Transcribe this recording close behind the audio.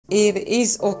It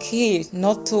is okay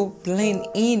not to blend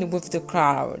in with the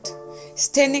crowd.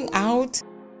 Standing out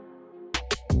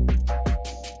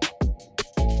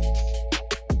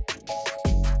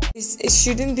it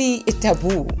shouldn't be a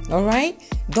taboo, all right?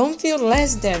 Don't feel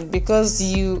less than because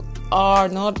you are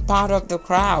not part of the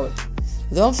crowd.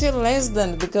 Don't feel less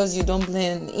than because you don't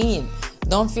blend in.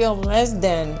 Don't feel less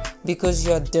than because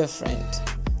you're different.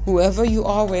 Whoever you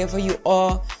are, wherever you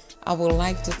are, I would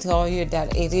like to tell you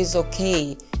that it is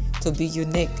okay to be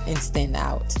unique and stand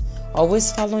out.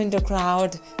 Always following the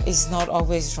crowd is not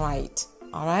always right,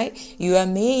 all right? You are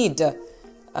made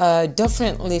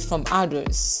differently from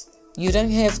others. You don't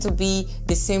have to be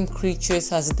the same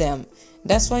creatures as them.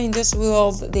 That's why in this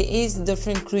world there is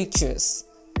different creatures,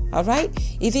 all right?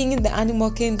 Even in the animal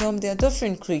kingdom there are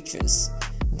different creatures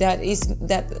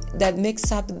that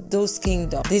makes up those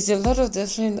kingdoms. There's a lot of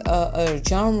different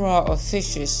genre of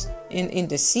fishes in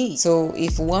the sea. So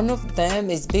if one of them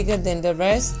is bigger than the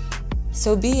rest,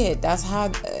 so be it. That's how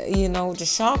the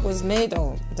shark was made,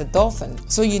 or the dolphin.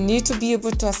 So you need to be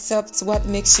able to accept what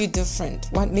makes you different,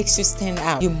 what makes you stand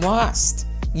out.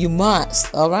 You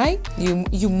must, all right?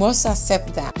 You must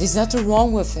accept that. There's nothing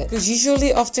wrong with it. Because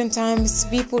usually, oftentimes,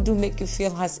 people do make you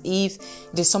feel as if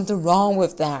there's something wrong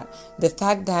with that. The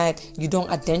fact that you don't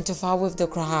identify with the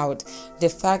crowd, the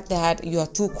fact that you are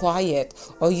too quiet,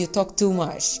 or you talk too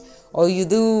much, or you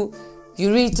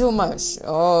read too much,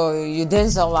 or you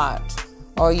dance a lot,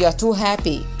 or you're too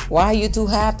happy. Why are you too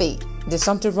happy? There's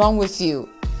something wrong with you.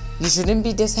 You shouldn't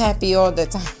be this happy all the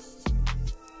time.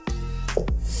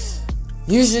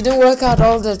 You shouldn't work out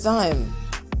all the time.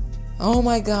 Oh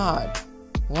my God,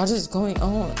 what is going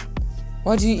on?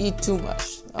 Why do you eat too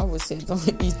much? I would say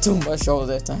don't eat too much all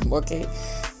the time, okay?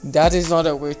 That is not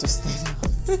a way to stand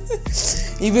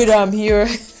out. Even though I'm here.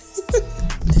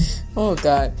 Oh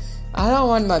God, I don't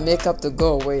want my makeup to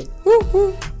go away.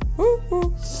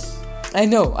 I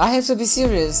know, I have to be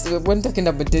serious when talking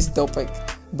about this topic.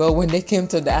 But when they came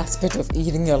to the aspect of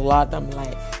eating a lot, I'm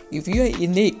like, if you're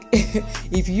unique,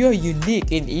 if you're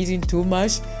unique in eating too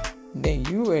much, then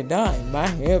you and I might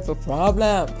have a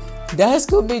problem. That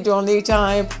could be the only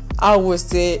time I would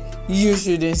say you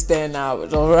shouldn't stand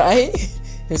out, all right?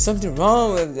 There's something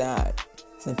wrong with that.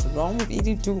 Something wrong with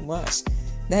eating too much.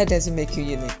 That doesn't make you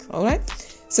unique, all right?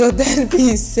 So that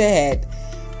being said,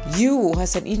 you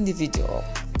as an individual,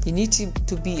 you need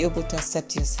to be able to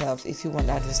accept yourself if you want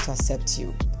others to accept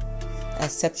you.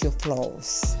 Accept your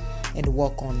flaws and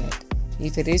work on it.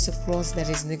 If it is a flaws that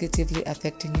is negatively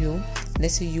affecting you,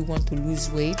 let's say you want to lose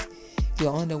weight,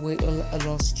 you're on a weight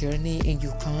loss journey and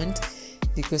you can't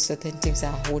because certain things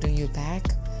are holding you back,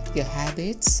 your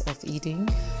habits of eating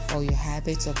or your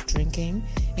habits of drinking,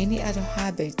 any other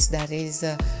habits that is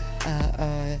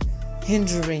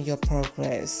hindering your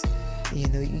progress, you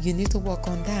need to work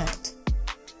on that.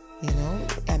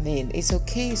 It's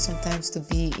okay sometimes to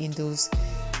be in those,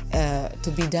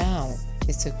 to be down.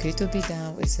 It's okay to be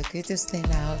down. It's okay to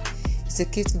stand out. It's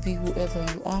okay to be whoever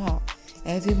you are.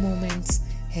 Every moment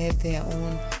have their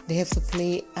own, they have to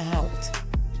play out.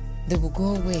 They will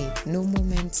go away. No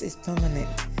moment is permanent.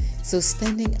 So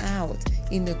standing out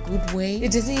in a good way,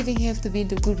 it doesn't even have to be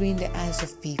the good way in the eyes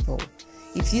of people.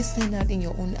 If you stand out in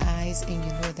your own eyes and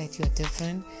you know that you're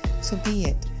different, so be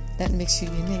it. That makes you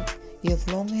unique. You have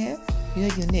long hair,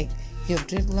 you're unique. You have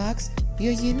dreadlocks,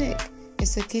 you're unique.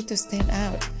 It's okay to stand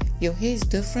out. Your hair is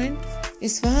different,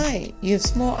 it's fine. You have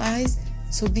small eyes,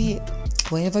 so be it.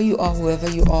 Wherever you are, whoever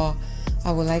you are,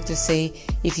 I would like to say,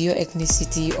 if your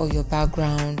ethnicity or your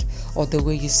background or the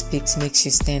way you speak makes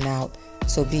you stand out,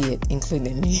 so be it,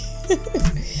 including me.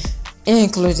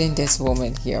 Including this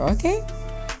woman here, okay?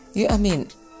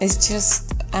 It's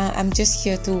just, I'm just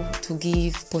here to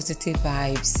give positive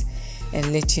vibes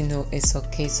and let you know it's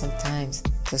okay sometimes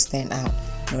to stand out.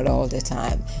 Not all the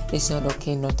time. It's not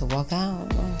okay not to work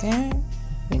out, okay?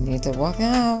 You need to work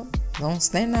out. Don't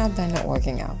stand out by not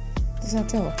working out. There's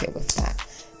nothing okay with that.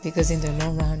 Because in the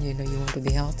long run, you want to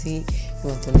be healthy, you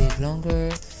want to live longer,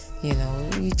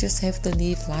 you just have to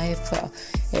live life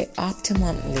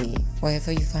optimally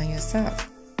wherever you find yourself.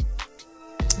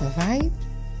 Alright?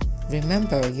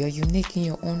 Remember, you're unique in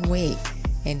your own way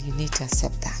and you need to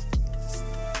accept that.